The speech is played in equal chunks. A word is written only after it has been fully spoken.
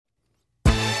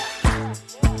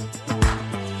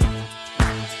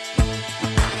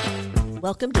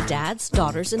Welcome to Dads,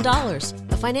 Daughters, and Dollars,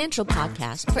 a financial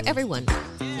podcast for everyone.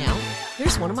 Now,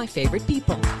 here's one of my favorite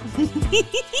people.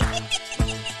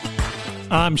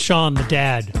 I'm Sean, the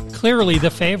dad, clearly the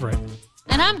favorite.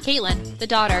 And I'm Caitlin, the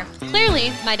daughter.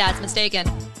 Clearly, my dad's mistaken.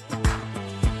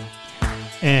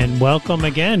 And welcome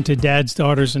again to Dads,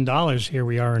 Daughters, and Dollars. Here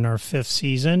we are in our 5th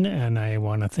season, and I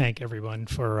want to thank everyone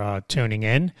for tuning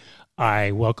in.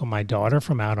 I welcome my daughter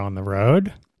from out on the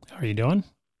road. How are you doing?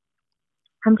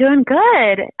 I'm doing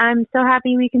good. I'm so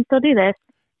happy we can still do this.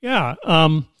 Yeah.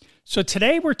 So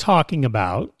today we're talking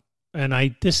about,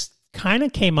 and this kind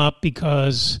of came up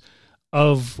because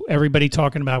of everybody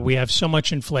talking about we have so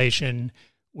much inflation.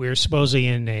 We're supposedly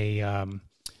in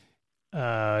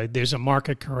there's a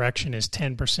market correction is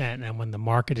 10%, and when the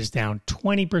market is down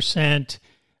 20%,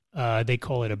 they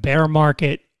call it a bear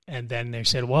market. And then they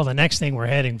said, well, the next thing we're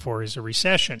heading for is a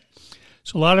recession.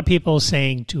 So a lot of people are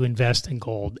saying to invest in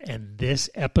gold, and this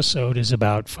episode is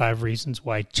about 5 reasons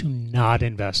why to not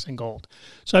invest in gold.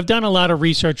 So I've done a lot of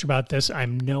research about this.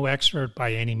 I'm no expert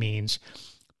by any means,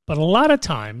 but a lot of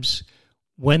times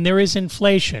when there is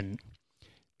inflation,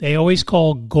 they always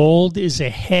call gold is a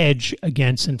hedge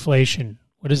against inflation.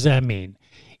 What does that mean?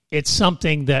 It's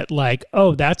something that like,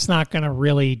 oh, that's not going to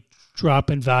really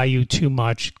drop in value too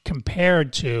much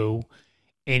compared to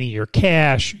any of your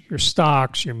cash, your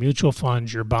stocks, your mutual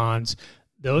funds, your bonds.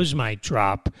 Those might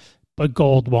drop, but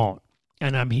gold won't.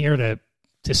 And I'm here to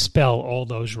dispel all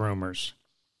those rumors.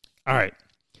 All right.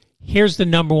 Here's the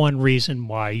number one reason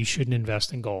why you shouldn't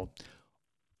invest in gold.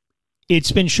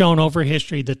 It's been shown over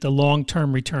history that the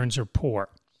long-term returns are poor.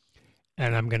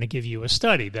 And I'm going to give you a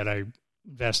study that I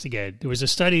investigated. There was a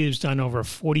study that was done over a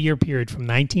 40-year period from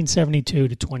 1972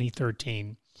 to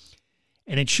 2013.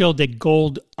 And it showed that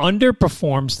gold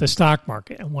underperforms the stock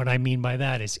market. And what I mean by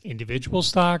that is individual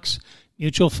stocks,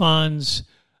 mutual funds,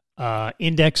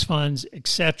 index funds,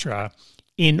 etc.,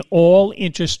 in all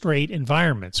interest rate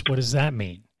environments. What does that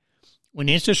mean? When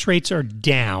interest rates are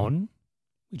down,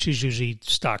 which is usually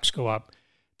stocks go up,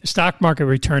 the stock market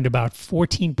returned about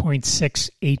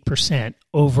 14.68%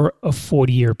 over a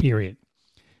 40-year period.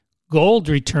 Gold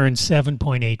returned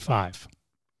 7.85%.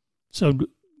 So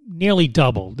nearly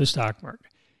double the stock market.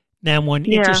 Now, when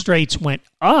interest rates went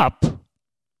up,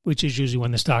 which is usually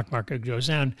when the stock market goes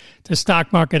down, the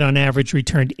stock market on average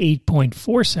returned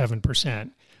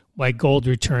 8.47%, while gold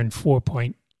returned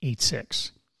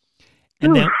 4.86%.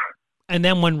 And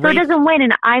then when it doesn't win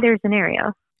in either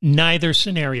scenario. Neither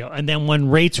scenario. And then when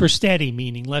rates were steady,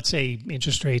 meaning let's say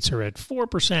interest rates are at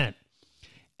 4%,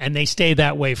 and they stay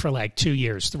that way for like 2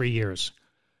 years, 3 years,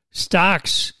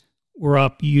 stocks were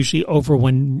up usually over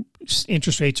when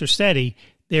interest rates are steady,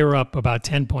 they were up about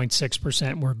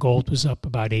 10.6%, where gold was up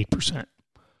about 8%.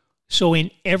 So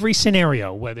in every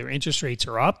scenario, whether interest rates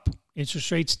are up, interest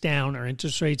rates down, or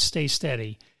interest rates stay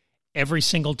steady, every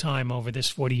single time over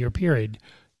this 40-year period,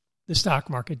 the stock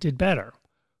market did better.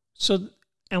 So,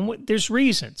 and there's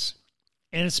reasons.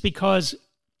 And it's because,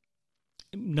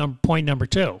 point number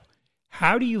 2,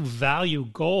 how do you value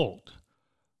gold?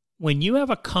 When you have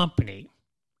a company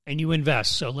and you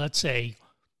invest, so let's say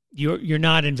you're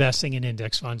not investing in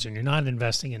index funds and you're not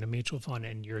investing in a mutual fund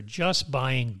and you're just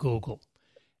buying Google,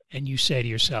 and you say to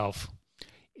yourself,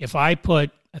 if I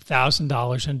put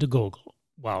 $1,000 into Google,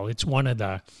 well, it's one of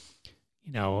the,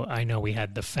 I know we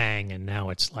had the FANG and now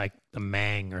it's like the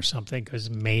MANG or something because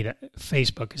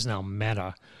Facebook is now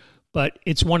Meta, but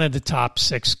it's one of the top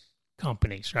 6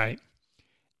 companies, right?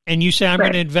 And you say, I'm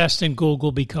going to invest in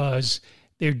Google because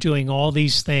they're doing all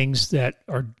these things that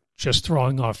are just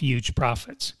throwing off huge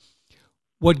profits.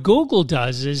 What Google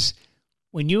does is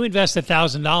when you invest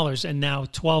 $1,000 and now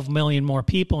 12 million more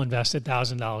people invest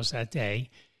 $1,000 that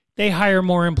day, they hire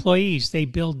more employees. They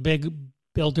build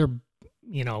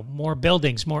more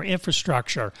buildings, more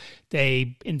infrastructure.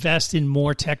 They invest in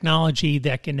more technology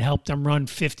that can help them run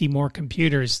 50 more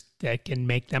computers that can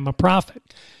make them a profit.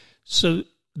 So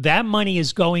that money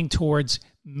is going towards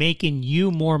making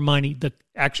you more money,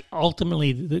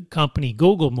 ultimately the company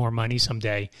Google more money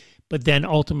someday, but then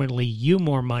ultimately you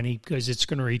more money because it's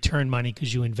going to return money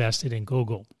because you invested in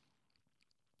Google.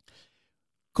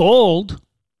 Gold,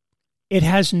 it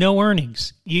has no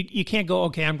earnings. You can't go,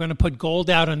 okay, I'm going to put gold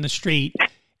out on the street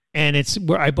and it's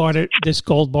where I bought this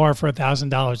gold bar for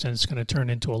 $1,000 and it's going to turn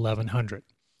into $1,100.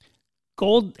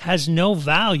 Gold has no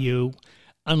value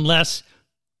unless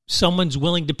someone's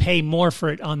willing to pay more for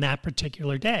it on that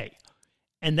particular day.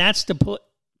 And that's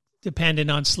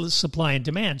dependent on supply and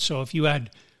demand. So if you had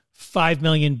 5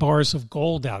 million bars of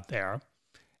gold out there,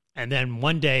 and then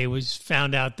one day it was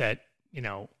found out that,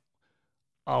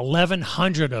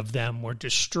 1,100 of them were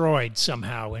destroyed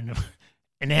somehow in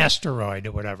an asteroid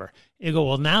or whatever. You go,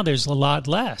 well, now there's a lot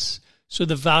less. So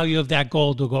the value of that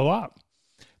gold will go up.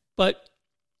 But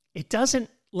it doesn't,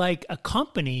 like a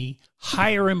company,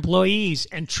 hire employees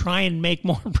and try and make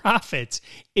more profits.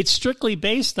 It's strictly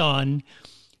based on,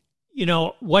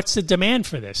 what's the demand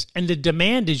for this? And the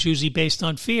demand is usually based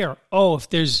on fear. Oh, if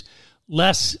there's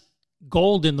less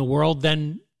gold in the world,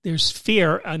 then there's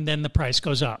fear, and then the price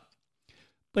goes up.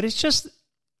 But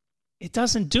it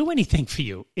doesn't do anything for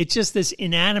you. It's just this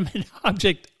inanimate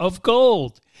object of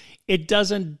gold. It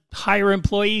doesn't hire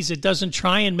employees. It doesn't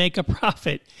try and make a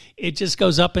profit. It just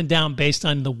goes up and down based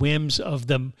on the whims of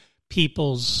the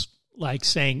people's, like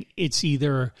saying it's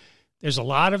either there's a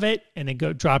lot of it and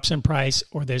it drops in price,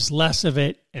 or there's less of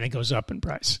it and it goes up in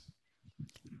price.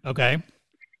 Okay?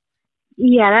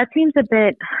 Yeah, that seems a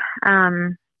bit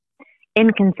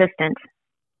inconsistent.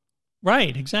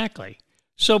 Right, exactly.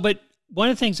 So, but one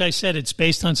of the things I said, it's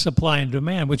based on supply and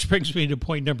demand, which brings me to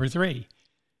point number 3.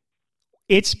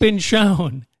 It's been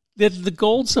shown that the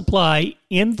gold supply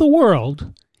in the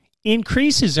world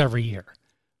increases every year.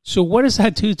 So what does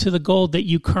that do to the gold that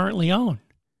you currently own?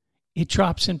 It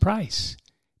drops in price.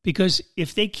 Because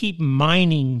if they keep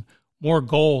mining more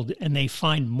gold and they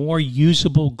find more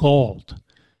usable gold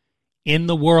in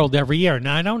the world every year.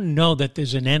 Now, I don't know that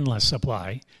there's an endless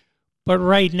supply, but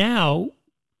right now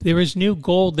there is new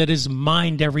gold that is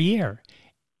mined every year.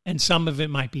 And some of it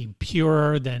might be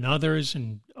purer than others.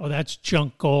 And, oh, that's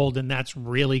junk gold and that's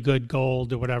really good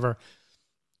gold or whatever.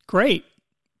 Great.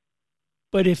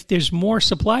 But if there's more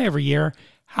supply every year,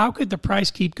 how could the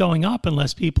price keep going up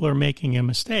unless people are making a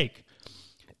mistake?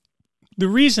 The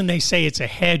reason they say it's a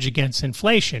hedge against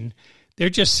inflation, they're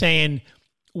just saying,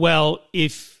 well,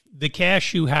 if the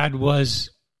cash you had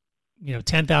was,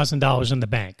 $10,000 in the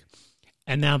bank,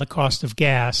 and now the cost of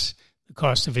gas, the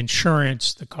cost of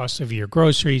insurance, the cost of your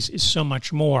groceries is so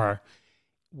much more.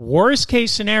 Worst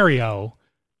case scenario,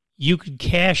 you could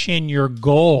cash in your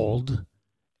gold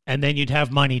and then you'd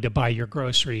have money to buy your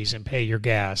groceries and pay your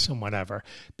gas and whatever,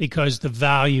 because the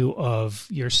value of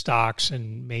your stocks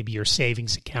and maybe your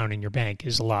savings account in your bank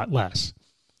is a lot less.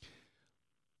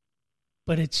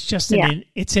 But it's just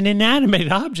it's an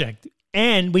inanimate object,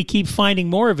 and we keep finding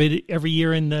more of it every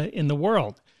year in the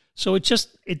world. So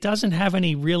it doesn't have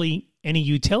any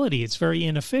utility. It's very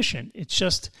inefficient. It's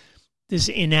just this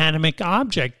inanimate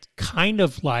object, kind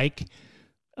of like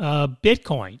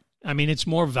Bitcoin. I mean, it's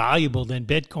more valuable than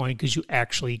Bitcoin because you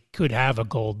actually could have a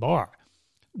gold bar,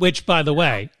 which, by the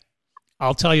way,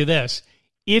 I'll tell you this.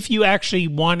 If you actually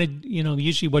wanted,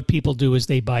 usually what people do is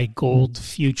they buy gold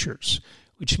futures,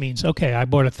 which means, okay, I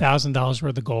bought $1,000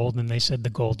 worth of gold and they said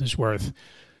the gold is worth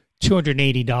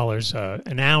 $280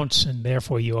 an ounce and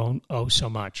therefore you owe so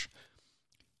much.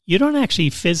 You don't actually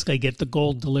physically get the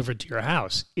gold delivered to your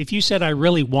house. If you said, I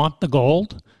really want the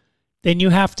gold, then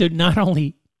you have to not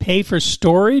only pay for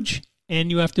storage and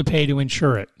you have to pay to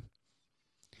insure it.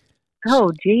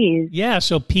 Oh, geez. Yeah,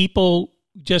 so people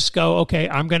just go, okay,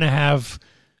 I'm going to have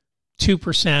 2% or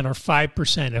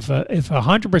 5%. If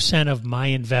 100% of my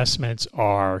investments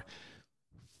are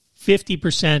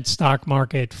 50% stock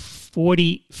market,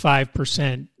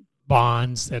 45%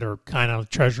 bonds that are kind of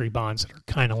treasury bonds that are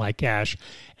kind of like cash,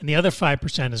 and the other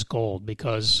 5% is gold,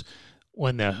 because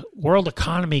when the world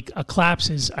economy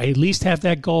collapses, I at least have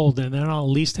that gold, and then I'll at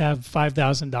least have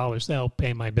 $5,000 that'll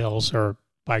pay my bills or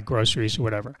buy groceries or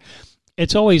whatever.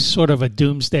 It's always sort of a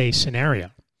doomsday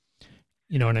scenario.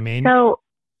 You know what I mean? So,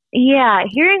 yeah,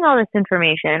 hearing all this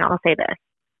information, I'll say this.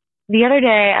 The other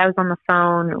day, I was on the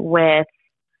phone with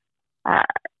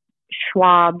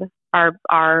Schwab, our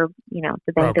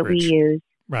the bank that we use.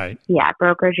 Right. Yeah,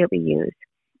 brokerage that we use.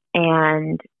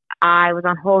 And I was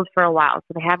on hold for a while.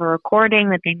 So they have a recording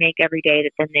that they make every day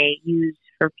that then they use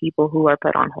for people who are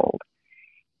put on hold.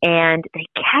 And they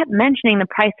kept mentioning the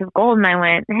price of gold. And I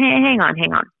went, hey, hang on.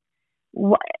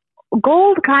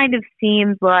 Gold kind of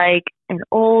seems like an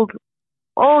old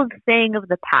thing of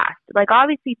the past. Like,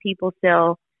 obviously people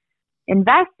still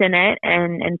invest in it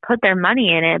and put their money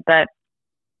in it. But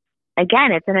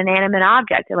again, it's an inanimate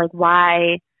object. Like,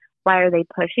 why are they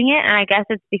pushing it? And I guess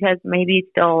it's because maybe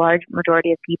still a large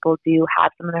majority of people do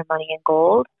have some of their money in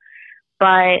gold.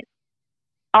 But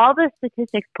all the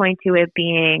statistics point to it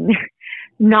being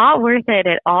not worth it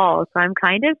at all. So I'm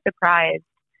kind of surprised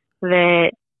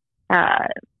that,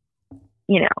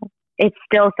 it's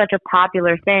still such a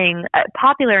popular thing,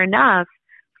 popular enough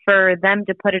for them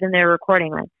to put it in their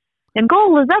recording. Like, and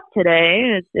gold was up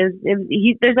today.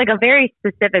 There's like a very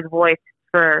specific voice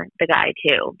for the guy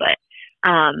too. But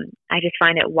I just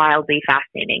find it wildly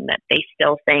fascinating that they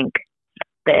still think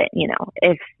that,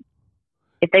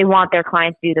 if they want their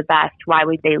clients to do the best, why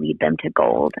would they lead them to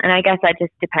gold? And I guess that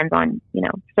just depends on,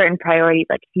 certain priorities.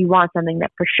 Like if you want something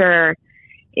that for sure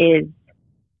is,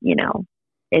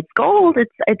 it's gold,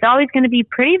 it's always going to be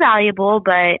pretty valuable,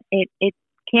 but it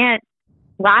can't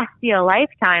last you a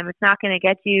lifetime. It's not going to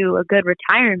get you a good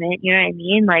retirement. You know what I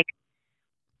mean? Like,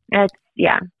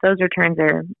 those returns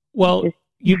are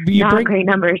not great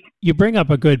numbers. You bring up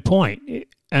a good point,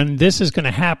 and this is going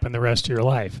to happen the rest of your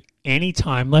life.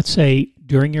 Anytime, let's say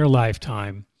during your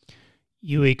lifetime,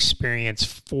 you experience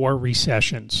 4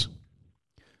 recessions.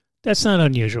 That's not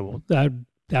unusual. That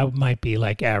might be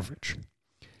like average.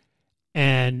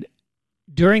 And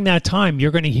during that time,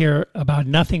 you're going to hear about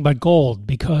nothing but gold,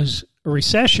 because a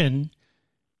recession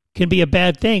can be a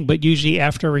bad thing, but usually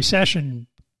after a recession,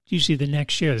 usually the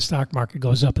next year, the stock market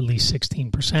goes up at least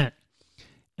 16%.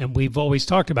 And we've always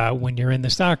talked about when you're in the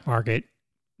stock market,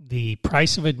 the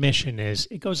price of admission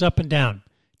it goes up and down.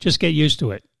 Just get used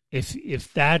to it.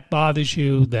 If that bothers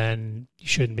you, then you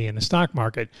shouldn't be in the stock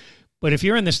market. But if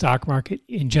you're in the stock market,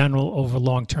 in general, over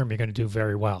long term, you're going to do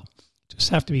very well. Just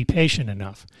have to be patient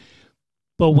enough.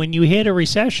 But when you hit a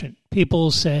recession,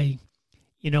 people say,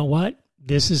 you know what?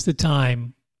 This is the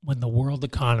time when the world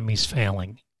economy is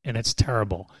failing and it's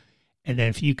terrible. And then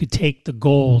if you could take the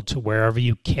gold to wherever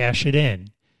you cash it in, and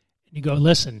you go,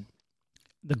 listen,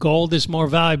 the gold is more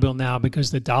valuable now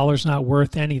because the dollar's not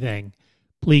worth anything.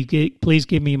 Please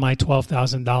give me my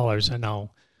 $12,000 and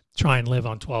I'll try and live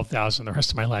on $12,000 the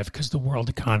rest of my life because the world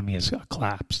economy has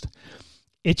collapsed.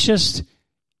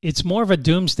 It's more of a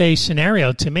doomsday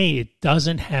scenario to me. It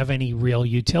doesn't have any real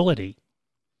utility.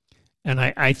 And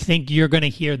I think you're going to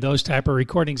hear those type of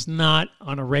recordings not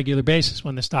on a regular basis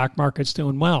when the stock market's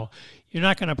doing well. You're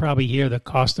not going to probably hear the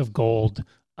cost of gold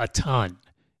a ton.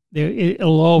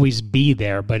 It'll always be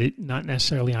there, but not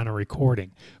necessarily on a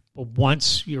recording. But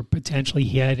once you're potentially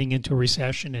heading into a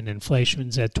recession and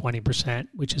inflation's at 20%,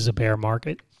 which is a bear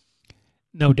market,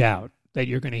 no doubt that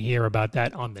you're going to hear about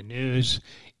that on the news,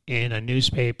 in a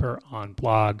newspaper, on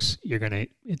blogs. They're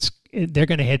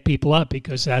going to hit people up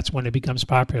because that's when it becomes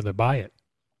popular to buy it.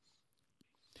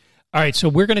 All right, so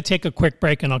we're going to take a quick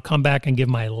break, and I'll come back and give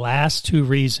my last 2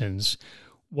 reasons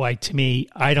why, to me,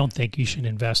 I don't think you should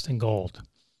invest in gold.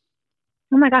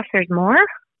 Oh my gosh, there's more?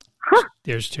 Huh.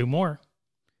 There's 2 more.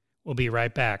 We'll be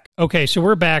right back. Okay, so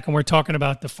we're back, and we're talking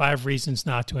about the 5 reasons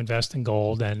not to invest in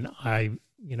gold. And I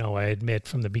admit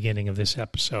from the beginning of this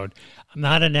episode, I'm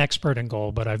not an expert in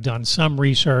gold, but I've done some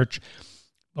research,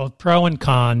 both pro and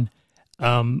con.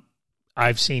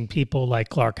 I've seen people like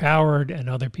Clark Howard and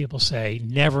other people say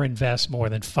never invest more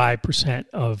than 5%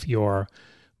 of your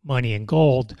money in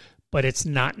gold, but it's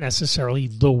not necessarily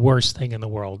the worst thing in the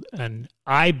world. And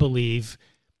I believe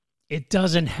it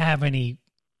doesn't have a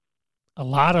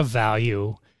lot of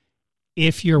value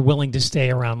if you're willing to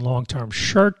stay around long term.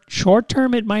 Short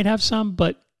term, it might have some,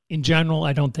 but in general,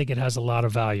 I don't think it has a lot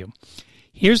of value.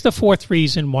 Here's the 4th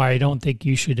reason why I don't think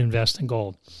you should invest in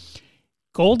gold.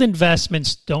 Gold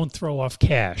investments don't throw off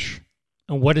cash.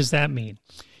 And what does that mean?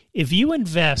 If you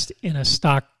invest in a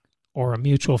stock or a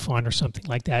mutual fund or something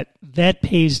like that, that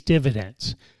pays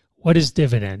dividends. What is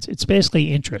dividends? It's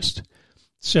basically interest.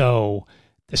 So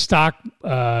the stock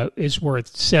is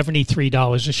worth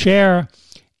 $73 a share.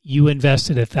 You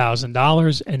invested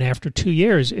 $1,000, and after 2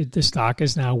 years, the stock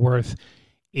is now worth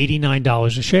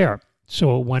 $89 a share.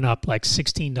 So it went up like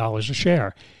 $16 a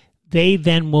share. They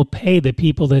then will pay the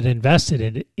people that invested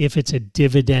in it. If it's a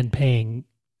dividend-paying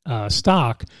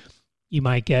stock, you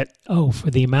might get,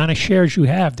 for the amount of shares you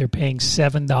have, they're paying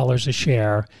 $7 a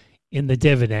share in the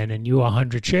dividend, and you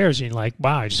 100 shares, and you're like,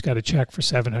 wow, I just got a check for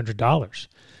 $700.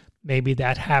 Maybe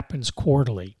that happens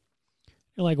quarterly.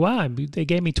 You're like, wow, they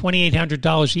gave me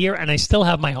 $2,800 a year, and I still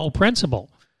have my whole principal.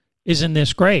 Isn't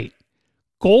this great?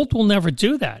 Gold will never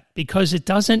do that because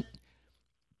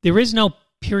there is no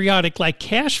periodic like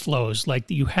cash flows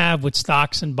like you have with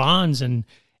stocks and bonds and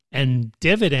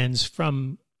dividends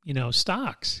from,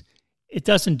 stocks. It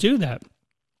doesn't do that.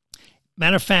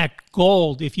 Matter of fact,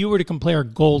 gold, if you were to compare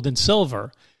gold and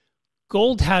silver,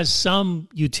 gold has some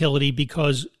utility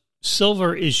because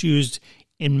silver is used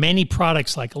in many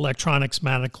products like electronics,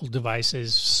 medical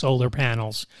devices, solar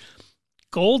panels.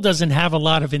 Gold doesn't have a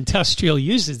lot of industrial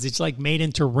uses. It's like made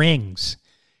into rings,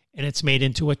 and it's made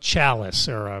into a chalice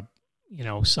or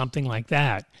something like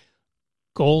that.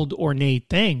 Gold ornate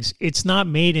things. It's not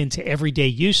made into everyday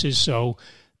uses. So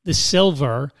the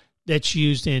silver that's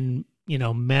used in,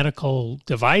 medical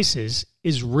devices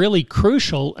is really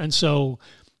crucial. And so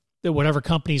whatever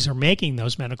companies are making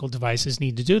those medical devices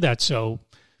need to do that. So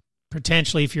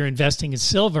potentially if you're investing in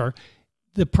silver,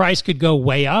 the price could go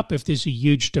way up if there's a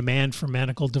huge demand for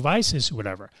medical devices or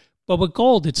whatever. But with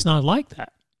gold, it's not like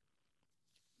that.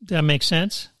 Does that make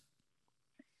sense?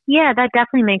 Yeah, that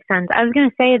definitely makes sense. I was going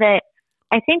to say that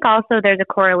I think also there's a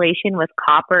correlation with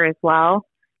copper as well,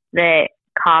 that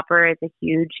copper is a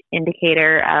huge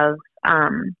indicator of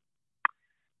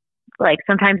like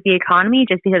sometimes the economy,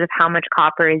 just because of how much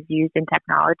copper is used in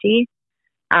technology.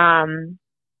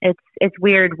 It's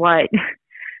weird what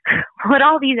what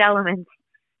all these elements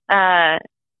are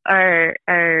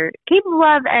capable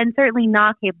of, and certainly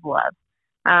not capable of.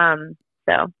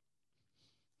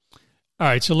 All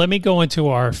right, so let me go into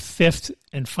our fifth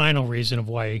and final reason of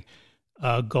why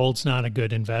gold's not a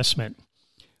good investment.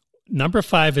 Number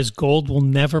 5 is gold will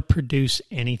never produce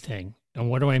anything. And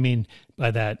what do I mean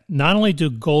by that? Not only do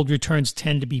gold returns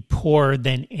tend to be poorer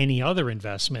than any other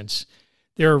investments,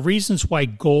 there are reasons why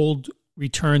gold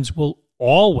returns will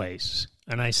always,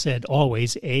 and I said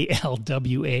always,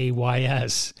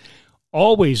 ALWAYS,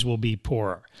 always will be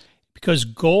poorer, because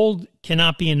gold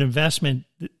cannot be an investment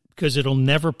because it'll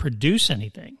never produce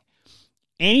anything.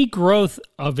 Any growth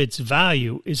of its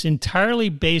value is entirely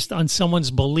based on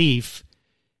someone's belief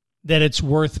that it's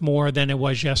worth more than it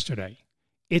was yesterday.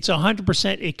 It's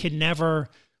 100%. It can never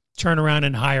turn around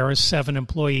and hire 7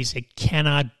 employees. It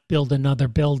cannot build another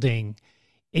building.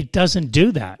 It doesn't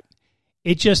do that.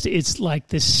 It's like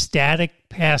this static,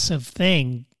 passive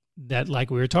thing that,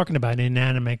 like we were talking about, an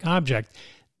inanimate object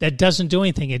that doesn't do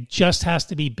anything. It just has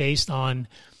to be based on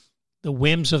the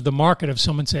whims of the market, of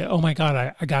someone say, oh my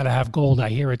God, I got to have gold. I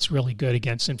hear it's really good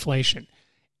against inflation.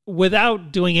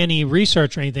 Without doing any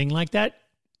research or anything like that,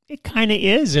 it kind of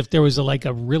is. If there was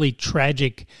a really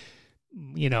tragic,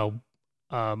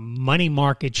 money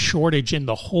market shortage in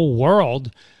the whole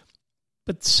world,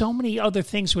 but so many other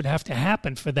things would have to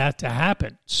happen for that to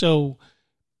happen. So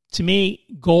to me,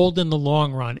 gold in the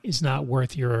long run is not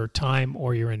worth your time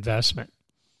or your investment.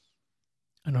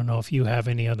 I don't know if you have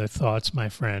any other thoughts, my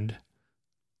friend.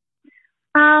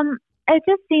 It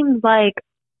just seems like,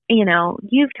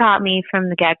 you've taught me from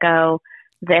the get-go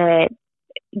that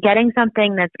getting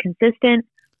something that's consistent,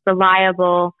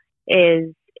 reliable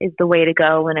is the way to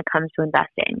go when it comes to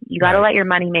investing. You got to let your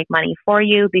money make money for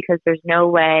you, because there's no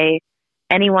way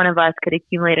any one of us could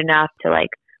accumulate enough to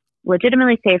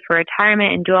legitimately save for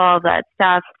retirement and do all of that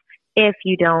stuff if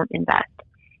you don't invest.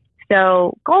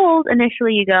 So gold,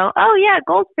 initially you go, oh yeah,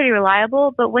 gold's pretty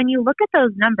reliable. But when you look at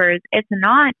those numbers, it's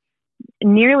not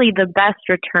nearly the best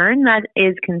return that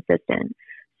is consistent.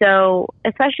 So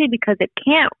especially because it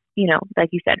can't, like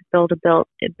you said, build a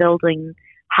building,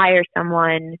 hire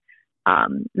someone,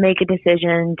 make a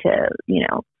decision to,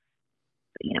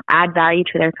 add value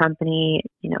to their company,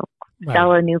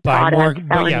 sell a new product,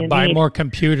 buy more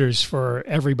computers for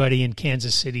everybody in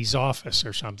Kansas City's office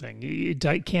or something. You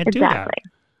can't do that.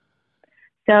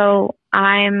 So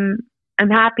I'm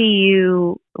happy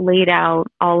you laid out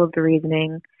all of the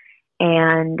reasoning,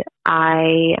 and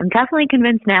I am definitely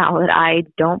convinced now that I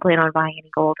don't plan on buying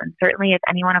any gold. And certainly if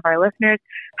any one of our listeners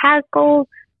has gold,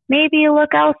 maybe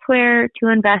look elsewhere to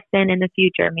invest in the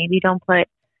future. Maybe don't put,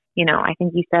 I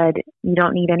think you said you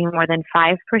don't need any more than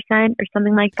 5% or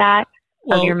something like that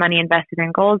of your money invested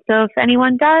in gold. So if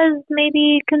anyone does,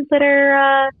 maybe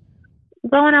consider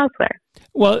going elsewhere.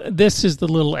 Well, this is the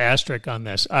little asterisk on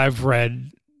this. I've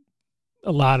read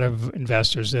a lot of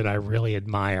investors that I really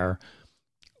admire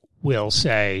will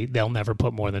say they'll never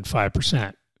put more than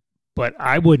 5%. But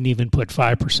I wouldn't even put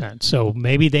 5%. So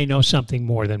maybe they know something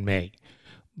more than me.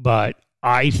 But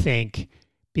I think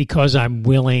because I'm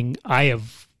willing,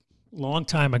 long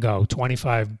time ago,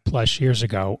 25 plus years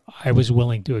ago, I was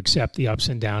willing to accept the ups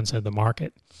and downs of the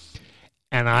market.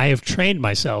 And I have trained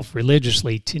myself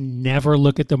religiously to never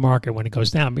look at the market when it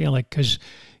goes down. Because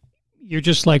you're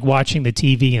just like watching the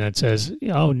TV and it says,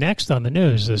 next on the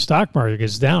news, the stock market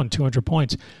is down 200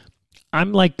 points.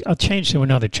 I'm like, I'll change to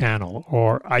another channel,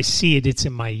 or I see it's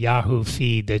in my Yahoo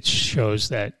feed that shows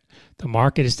that the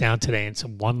market is down today. And it's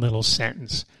one little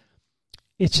sentence.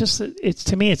 It's just,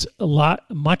 to me, it's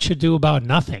much ado about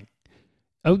nothing.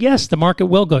 Oh, yes, the market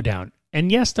will go down.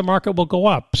 And yes, the market will go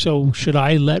up. So should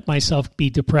I let myself be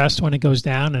depressed when it goes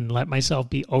down and let myself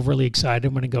be overly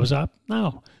excited when it goes up?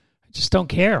 No, I just don't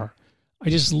care. I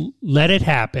just let it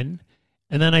happen.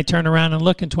 And then I turn around and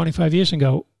look in 25 years and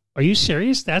go, are you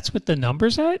serious? That's what the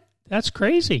number's at? That's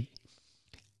crazy.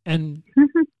 And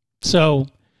so,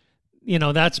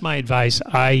 that's my advice.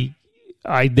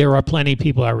 There are plenty of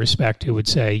people I respect who would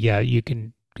say, yeah, you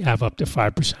can have up to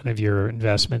 5% of your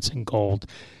investments in gold,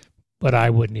 but I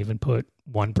wouldn't even put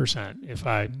 1%. If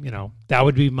that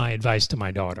would be my advice to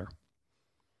my daughter.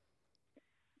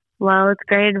 Well, it's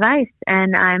great advice.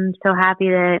 And I'm so happy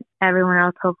that everyone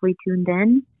else hopefully tuned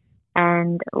in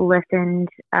and listened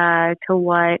to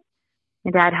what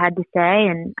my dad had to say.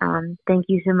 And thank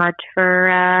you so much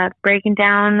for breaking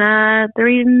down the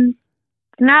reasons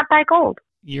to not buy gold.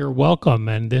 You're welcome.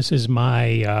 And this is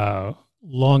my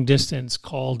long distance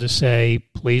call to say,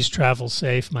 please travel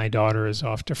safe. My daughter is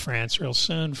off to France real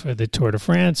soon for the Tour de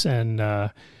France, and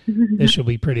this will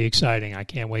be pretty exciting. I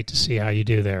can't wait to see how you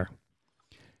do there.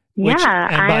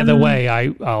 And by the way,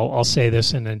 I'll say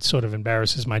this, and it sort of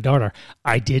embarrasses my daughter.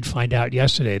 I did find out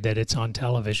yesterday that it's on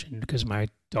television because my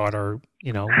daughter,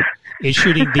 is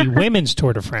shooting the women's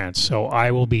Tour de France. So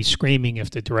I will be screaming if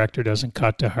the director doesn't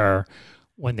cut to her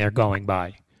when they're going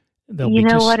by.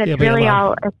 It's really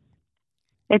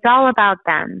it's all about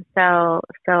them. So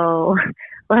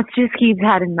let's just keep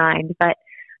that in mind. But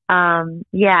I'm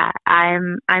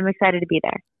excited to be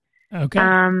there. Okay.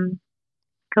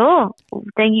 Cool.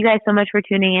 Thank you guys so much for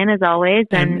tuning in as always.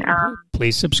 And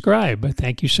please subscribe.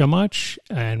 Thank you so much.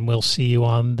 And we'll see you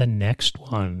on the next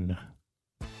one.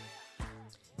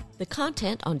 The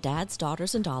content on Dads,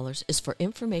 Daughters, and Dollars is for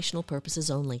informational purposes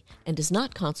only and does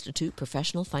not constitute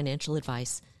professional financial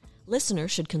advice.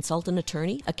 Listeners should consult an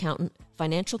attorney, accountant,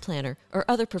 financial planner, or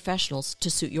other professionals to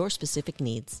suit your specific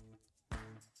needs.